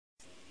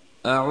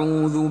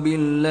أعوذ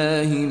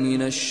بالله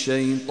من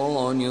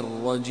الشيطان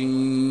الرجيم.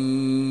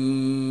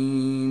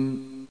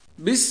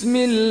 بسم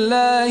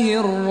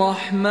الله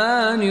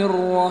الرحمن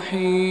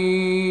الرحيم.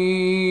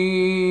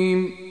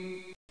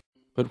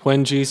 But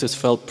when Jesus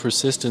felt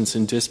persistence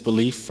in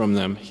disbelief from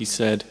them, he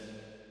said,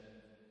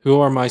 "Who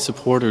are my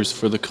supporters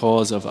for the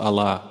cause of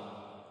Allah?"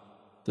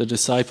 The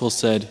disciples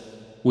said,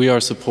 "We are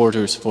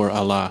supporters for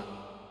Allah.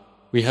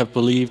 We have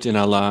believed in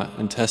Allah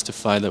and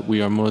testify that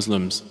we are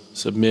Muslims,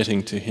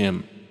 submitting to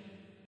Him."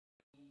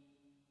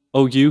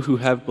 O you who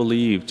have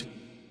believed,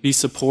 be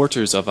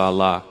supporters of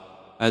Allah,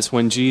 as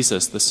when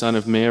Jesus, the son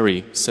of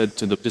Mary, said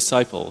to the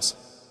disciples,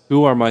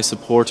 "Who are my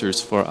supporters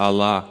for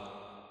Allah?"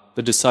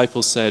 The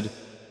disciples said,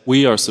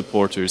 "We are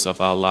supporters of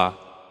Allah."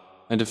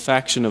 And a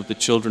faction of the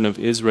children of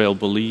Israel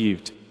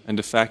believed, and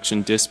a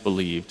faction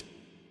disbelieved.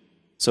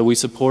 So we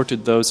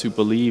supported those who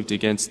believed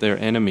against their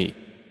enemy,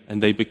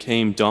 and they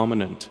became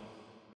dominant.